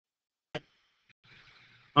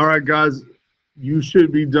All right, guys, you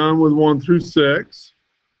should be done with 1 through 6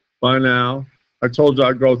 by now. I told you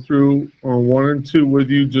I'd go through 1 and 2 with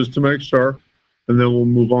you just to make sure, and then we'll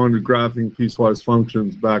move on to graphing piecewise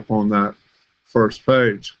functions back on that first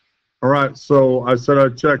page. All right, so I said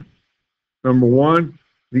I'd check number 1.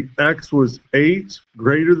 The x was 8,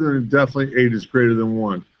 greater than, definitely 8 is greater than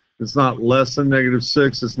 1. It's not less than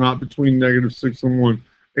 -6. It's not between -6 and 1.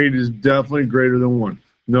 8 is definitely greater than 1.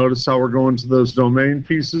 Notice how we're going to those domain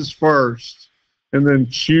pieces first, and then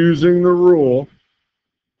choosing the rule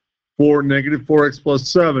for -4x plus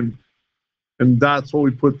 7, and that's what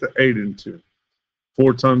we put the 8 into.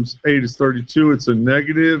 4 times 8 is 32. It's a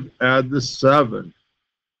negative. Add the 7.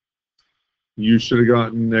 You should have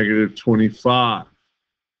gotten -25.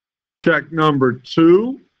 Check number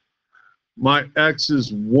 2. My x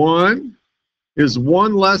is 1. Is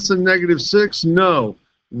 1 less than -6? No.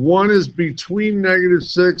 1 is between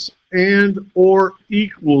 -6 and or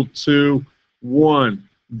equal to 1.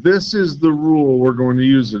 This is the rule we're going to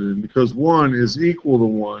use it in, because 1 is equal to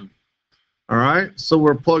 1. All right, so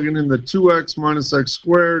we're plugging in the 2x minus x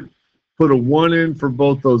squared. Put a 1 in for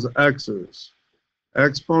both those x's.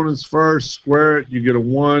 Exponents first, square it, you get a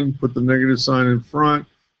 1. Put the negative sign in front.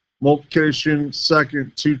 Multiplication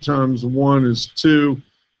second, 2 times 1 is 2.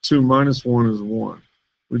 2 minus 1 is 1.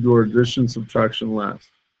 We do our addition, subtraction last.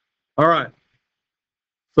 All right,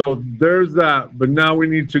 so there's that. But now we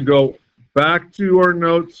need to go back to our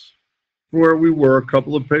notes where we were a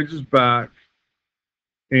couple of pages back.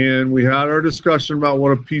 And we had our discussion about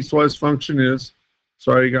what a piecewise function is.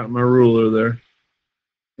 Sorry, you got my ruler there.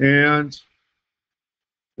 And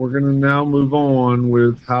we're going to now move on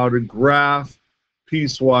with how to graph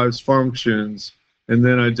piecewise functions and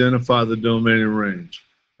then identify the domain and range.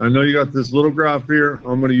 I know you got this little graph here.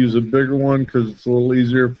 I'm going to use a bigger one because it's a little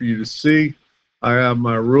easier for you to see. I have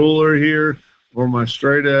my ruler here for my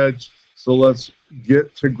straight edge. So let's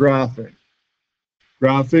get to graphing.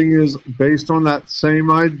 Graphing is based on that same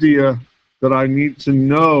idea that I need to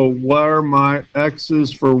know where my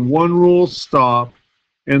x's for one rule stop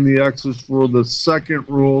and the x's for the second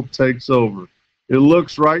rule takes over. It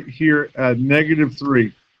looks right here at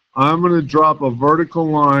 -3. I'm going to drop a vertical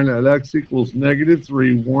line at x equals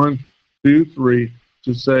 -3, 1, 2, 3,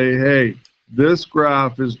 to say, hey, this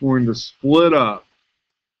graph is going to split up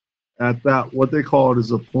at that, what they call it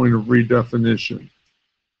is a point of redefinition,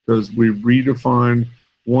 because we redefine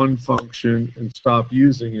one function and stop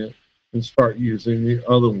using it and start using the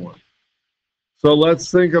other one. So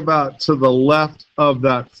let's think about to the left of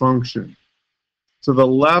that function. To the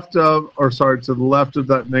left of, or sorry, to the left of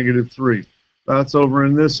that -3. That's over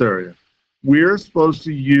in this area. We're supposed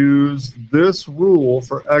to use this rule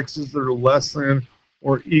for x's that are less than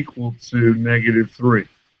or equal to -3.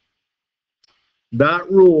 That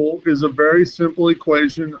rule is a very simple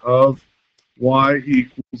equation of y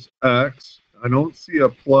equals x. I don't see a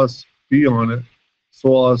plus b on it,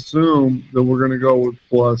 so I'll assume that we're going to go with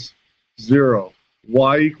plus 0.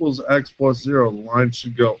 Y equals x plus 0. The line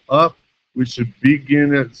should go up. We should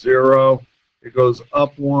begin at 0. It goes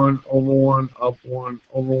up 1, over 1, up 1,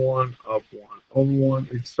 over 1, up 1, over 1,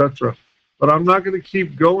 etc. But I'm not going to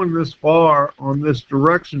keep going this far on this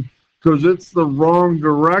direction because it's the wrong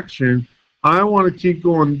direction. I want to keep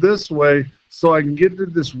going this way so I can get to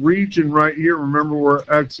this region right here. Remember where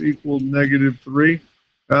x equals -3?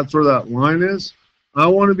 That's where that line is. I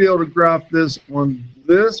want to be able to graph this on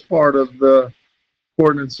this part of the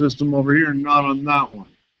coordinate system over here, not on that one.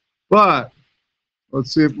 But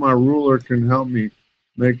let's see if my ruler can help me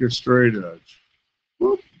make a straight edge.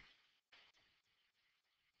 Whoop.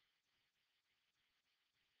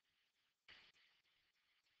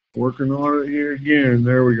 Working on it here again.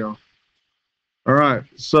 There we go. All right,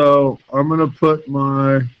 so I'm going to put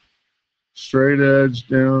my straight edge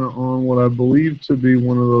down on what I believe to be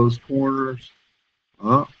one of those corners.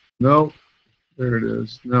 No, there it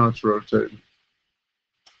is. Now it's rotating.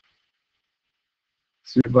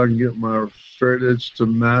 See if I can get my straight edge to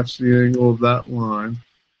match the angle of that line.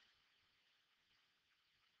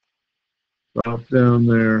 Drop down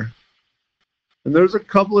there. And there's a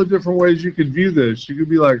couple of different ways you could view this. You could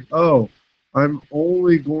be like, oh, I'm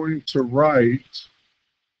only going to write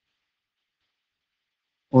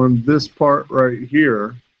on this part right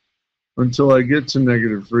here until I get to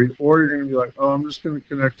 -3. Or you're going to be like, oh, I'm just going to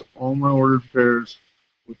connect all my ordered pairs,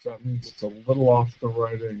 which that means it's a little off the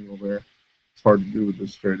right angle there. It's hard to do with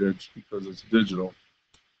this straight edge because it's digital.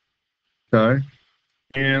 Okay?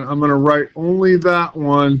 And I'm going to write only that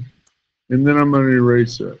one, and then I'm going to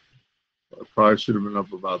erase it. I probably should have been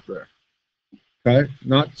up about there. Okay?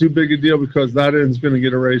 Not too big a deal because that end's going to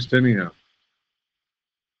get erased anyhow.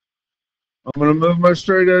 I'm going to move my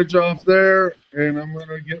straight edge off there, and I'm going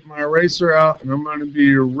to get my eraser out, and I'm going to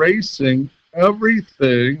be erasing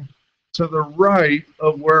everything to the right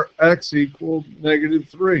of where x equals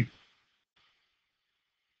 -3.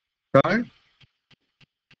 Okay?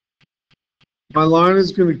 My line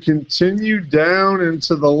is going to continue down and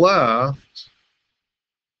to the left,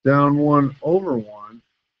 down 1 over 1.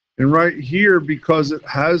 And right here, because it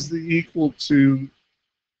has the equal to,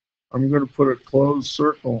 I'm going to put a closed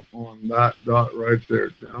circle on that dot right there.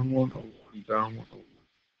 Down 1 over 1, down 1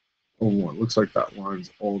 over 1. Looks like that line's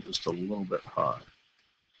all just a little bit high.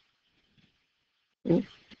 It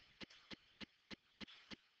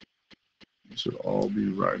should all be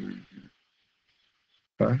right in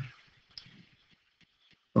here. Okay?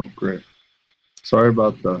 Oh, great. Sorry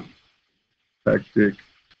about the hectic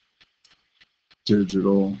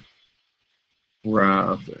digital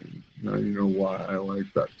graphing. Now you know why I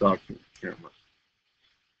like that document camera.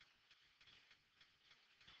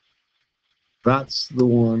 That's the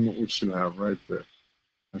one that we should have right there.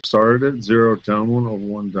 I started at 0, down 1 over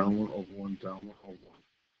 1, down 1 over 1, down 1 over 1.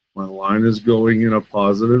 My line is going in a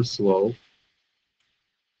positive slope.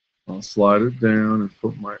 I'll slide it down and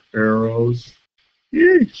put my arrows.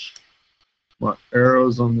 Yeesh! My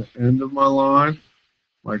arrows on the end of my line.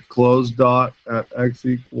 My closed dot at x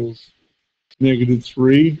equals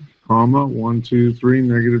 -3, comma, 1, 2, 3,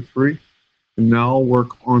 -3. And now I'll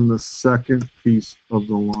work on the second piece of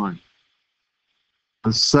the line.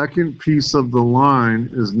 The second piece of the line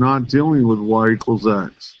is not dealing with y equals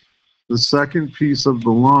x. The second piece of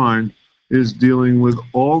the line is dealing with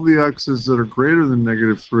all the x's that are greater than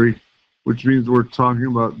 -3, which means we're talking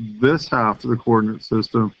about this half of the coordinate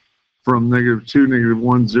system from -2,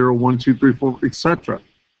 -1, 0, 1, 2, 3, 4, etc.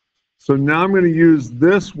 So now I'm going to use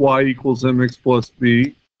this y equals mx plus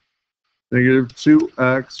b,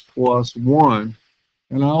 -2x plus 1,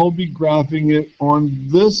 and I'll be graphing it on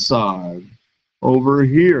this side over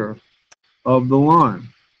here of the line.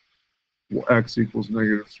 Well, x equals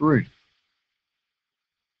 -3.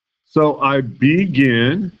 So I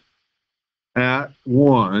begin at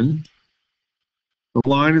 1. The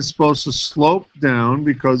line is supposed to slope down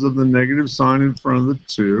because of the negative sign in front of the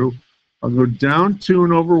 2. I'll go down 2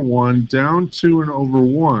 and over 1, down 2 and over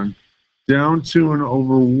 1, down 2 and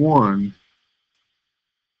over 1,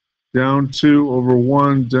 down 2 over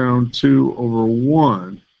 1, down 2 over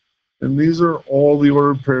 1. And these are all the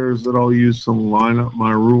ordered pairs that I'll use to line up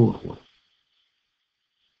my ruler with.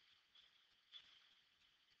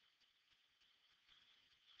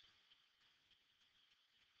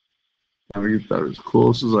 I'll get that as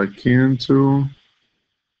close as I can to them.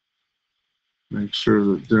 Make sure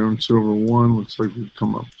that down 2 over 1 looks like we've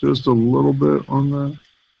come up just a little bit on that.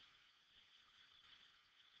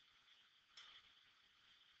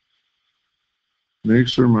 Make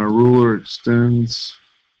sure my ruler extends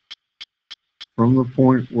from the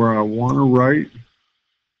point where I want to write.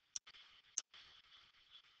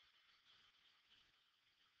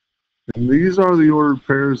 And these are the ordered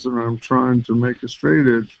pairs that I'm trying to make a straight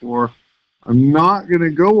edge for. I'm not going to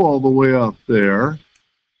go all the way up there.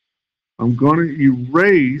 I'm going to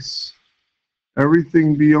erase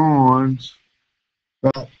everything beyond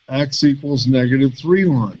that x equals -3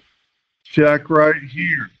 line. Check right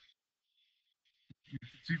here. The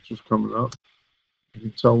teacher's coming up. You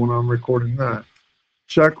can tell when I'm recording that.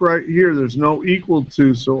 Check right here. There's no equal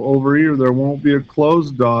to, so over here there won't be a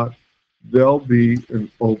closed dot. There'll be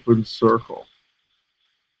an open circle.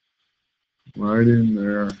 Right in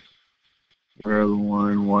there where the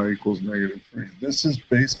line y equals -3. This is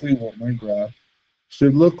basically what my graph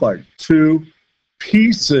should look like. Two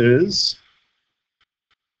pieces.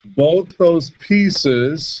 Both those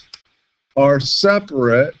pieces are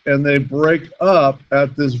separate and they break up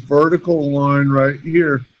at this vertical line right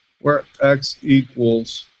here where x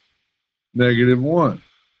equals -1,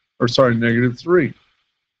 or sorry, -3.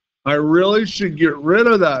 I really should get rid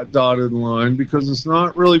of that dotted line because it's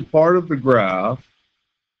not really part of the graph.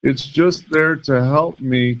 It's just there to help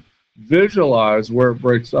me visualize where it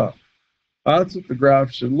breaks up. That's what the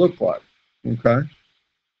graph should look like, okay?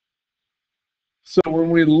 So when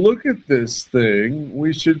we look at this thing,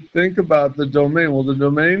 we should think about the domain. Well, the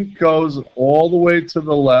domain goes all the way to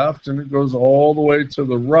the left and it goes all the way to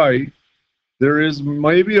the right. There is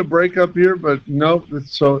maybe a breakup here, but nope.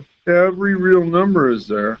 So every real number is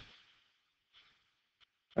there.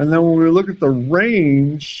 And then when we look at the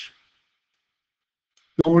range,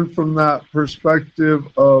 going from that perspective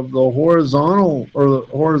of the horizontal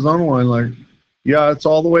line, like, yeah, it's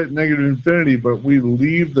all the way at -infinity, but we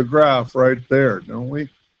leave the graph right there, don't we?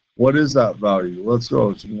 What is that value? Let's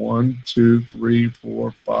go. It's 1, 2, 3,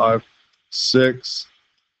 4, 5, 6.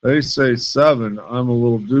 They say 7. I'm a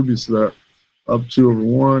little dubious of that. Up 2 over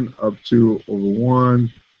 1, up 2 over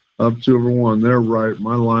 1, up 2 over 1. They're right.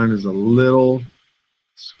 My line is a little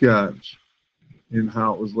sketch in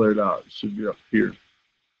how it was laid out. It should be up here.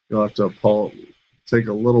 You'll have to take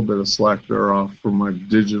a little bit of slack there off from my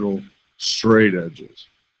digital straight edges.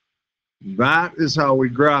 That is how we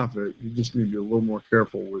graph it. You just need to be a little more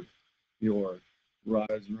careful with your rise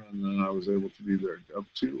and run than I was able to be there. Up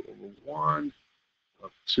 2 over 1,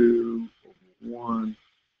 up 2 over 1,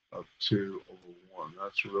 up 2 over 1.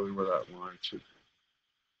 That's really where that line should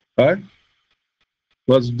be. Okay?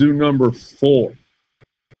 Let's do number 4.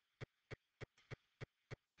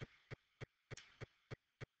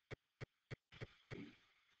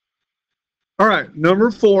 All right,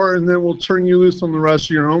 number 4, and then we'll turn you loose on the rest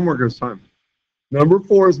of your homework this time. Number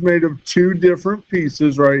 4 is made of 2 different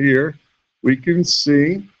pieces right here. We can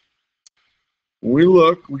see, when we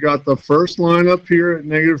look, we got the first line up here at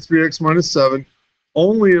negative 3x minus 7,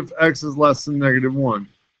 only if x is less than negative 1.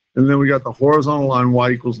 And then we got the horizontal line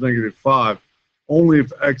y equals negative 5, only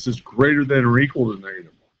if x is greater than or equal to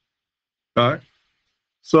negative 1. Okay?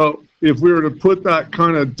 So if we were to put that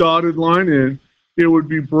kind of dotted line in, it would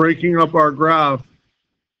be breaking up our graph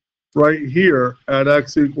right here at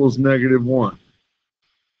x equals negative 1.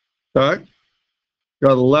 Okay?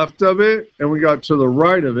 Got the left of it, and we got to the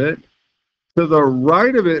right of it. To the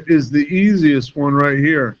right of it is the easiest one right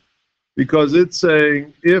here, because it's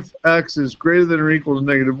saying if x is greater than or equal to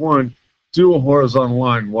negative 1, do a horizontal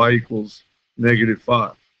line, y equals negative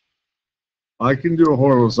 5. I can do a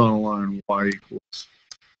horizontal line, y equals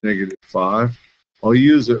negative 5. I'll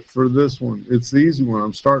use it for this one. It's the easy one.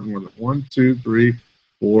 I'm starting with it. 1, 2, 3,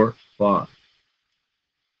 4, 5.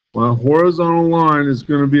 My horizontal line is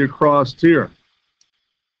going to be across here.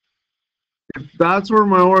 If that's where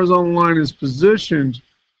my horizontal line is positioned,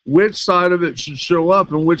 which side of it should show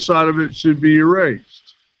up and which side of it should be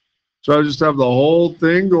erased? So I just have the whole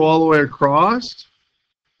thing go all the way across?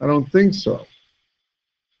 I don't think so.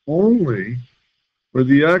 Only where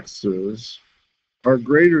the x's are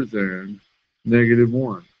greater than negative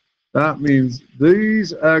 1. That means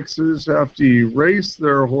these x's have to erase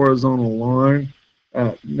their horizontal line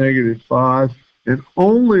at negative 5 and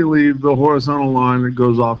only leave the horizontal line that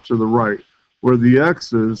goes off to the right, where the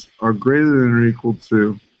x's are greater than or equal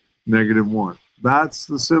to negative 1. That's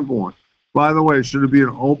the simple one. By the way, should it be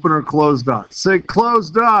an open or closed dot? Say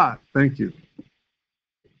closed dot. Thank you.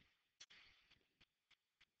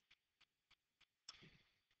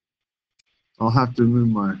 I'll have to move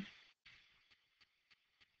my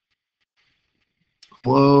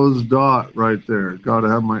closed dot right there. Got to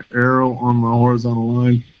have my arrow on my horizontal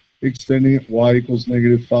line, extending it y equals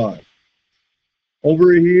negative 5.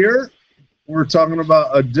 Over here, we're talking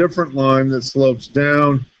about a different line that slopes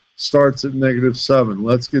down, starts at negative 7.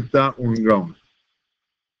 Let's get that one going.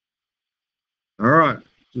 All right,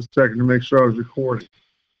 just checking to make sure I was recording.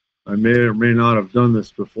 I may or may not have done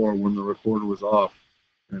this before when the recorder was off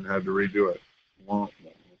and had to redo it. All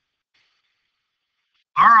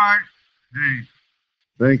right. Hey,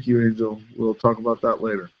 thank you, Angel. We'll talk about that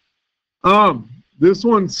later. This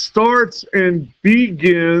one starts and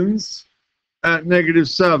begins at negative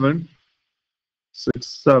 7. 6,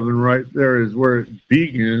 7 right there is where it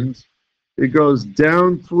begins. It goes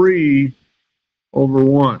down 3 over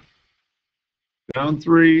 1. Down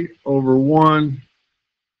 3 over 1.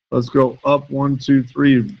 Let's go up 1, 2,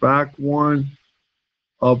 3, and back 1.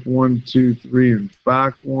 Up 1, 2, 3, and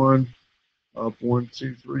back 1. Up 1,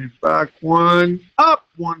 2, 3, back 1. Up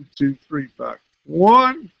 1, 2, 3, back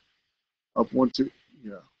 1. Up 1, 2,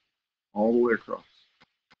 yeah, all the way across.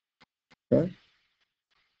 Okay.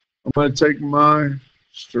 I'm going to take my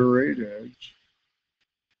straight edge.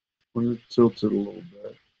 I'm going to tilt it a little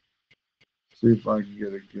bit. See if I can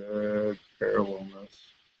get a good parallelness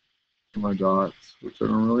to my dots, which I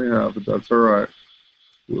don't really have, but that's all right.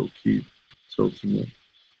 We'll keep tilting it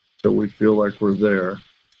till we feel like we're there.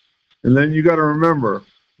 And then you got to remember,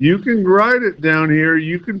 you can write it down here.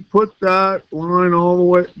 You can put that line all the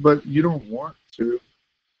way, but you don't want to.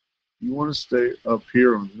 You want to stay up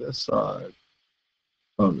here on this side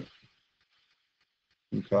of it.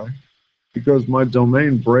 Okay? Because my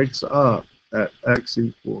domain breaks up at x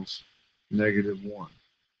equals negative 1.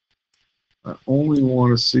 I only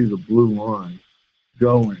want to see the blue line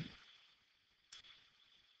going.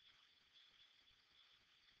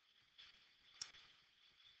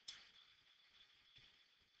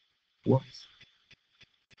 Whoops.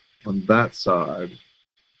 On that side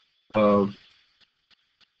of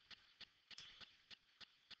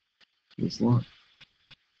this line.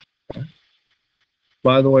 Okay.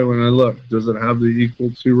 By the way, when I look, does it have the equal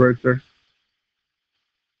to right there?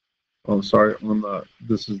 Oh, sorry, on the,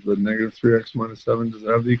 this is the negative 3x minus 7. Does it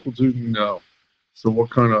have the equal to? No. So what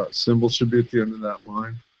kind of symbol should be at the end of that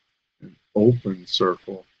line? An open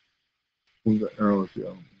circle with the arrow at the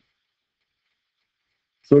end.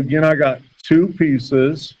 So again, I got two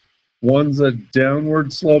pieces. One's a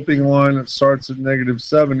downward sloping line that starts at negative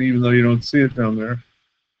 7, even though you don't see it down there,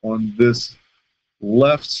 on this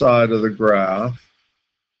left side of the graph.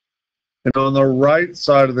 And on the right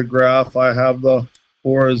side of the graph, I have the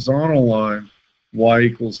horizontal line, y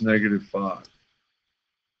equals negative 5.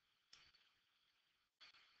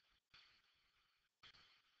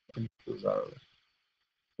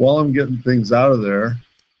 While I'm getting things out of there,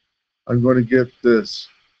 I'm going to get this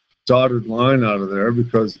dotted line out of there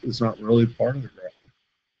because it's not really part of the graph.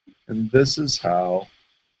 And this is how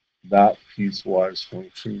that piecewise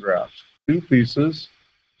function graphs. Two pieces.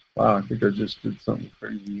 Wow, I think I just did something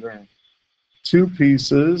crazy there. Two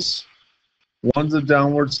pieces. One's a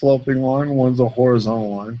downward sloping line, one's a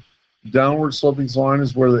horizontal line. Downward sloping line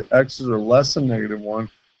is where the x's are less than negative 1.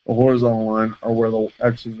 The horizontal line are where the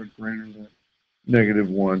x's are greater than negative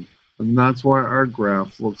 1. And that's why our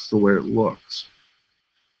graph looks the way it looks.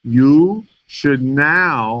 You should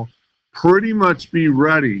now pretty much be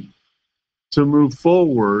ready to move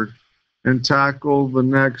forward and tackle the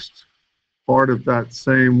next part of that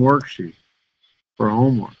same worksheet for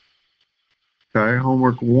homework. Okay,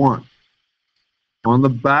 homework 1. On the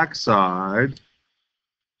back side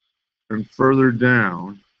and further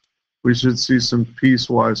down, we should see some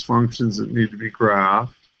piecewise functions that need to be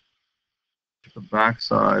graphed. The back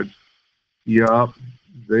side, yup,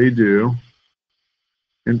 they do.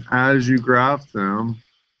 And as you graph them,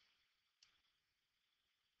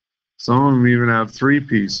 some of them even have 3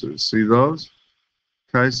 pieces. See those?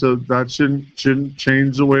 Okay, so that shouldn't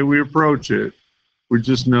change the way we approach it. We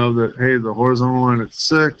just know that, hey, the horizontal line at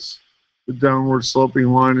 6, the downward sloping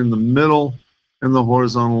line in the middle, and the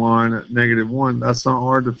horizontal line at negative 1. That's not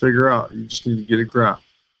hard to figure out. You just need to get it graphed.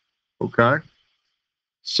 Okay?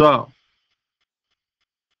 So,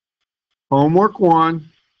 homework 1,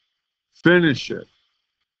 finish it.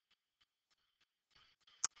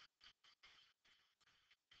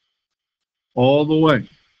 All the way.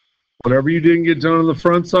 Whatever you didn't get done on the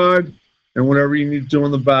front side, and whatever you need to do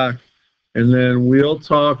on the back. And then we'll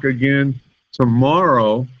talk again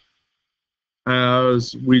tomorrow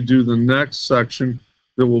as we do the next section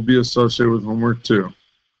that will be associated with homework 2.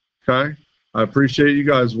 Okay? I appreciate you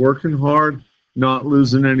guys working hard, not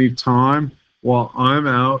losing any time while I'm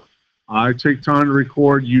out. I take time to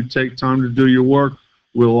record. You take time to do your work.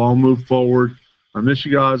 We'll all move forward. I miss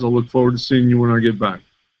you guys. I'll look forward to seeing you when I get back.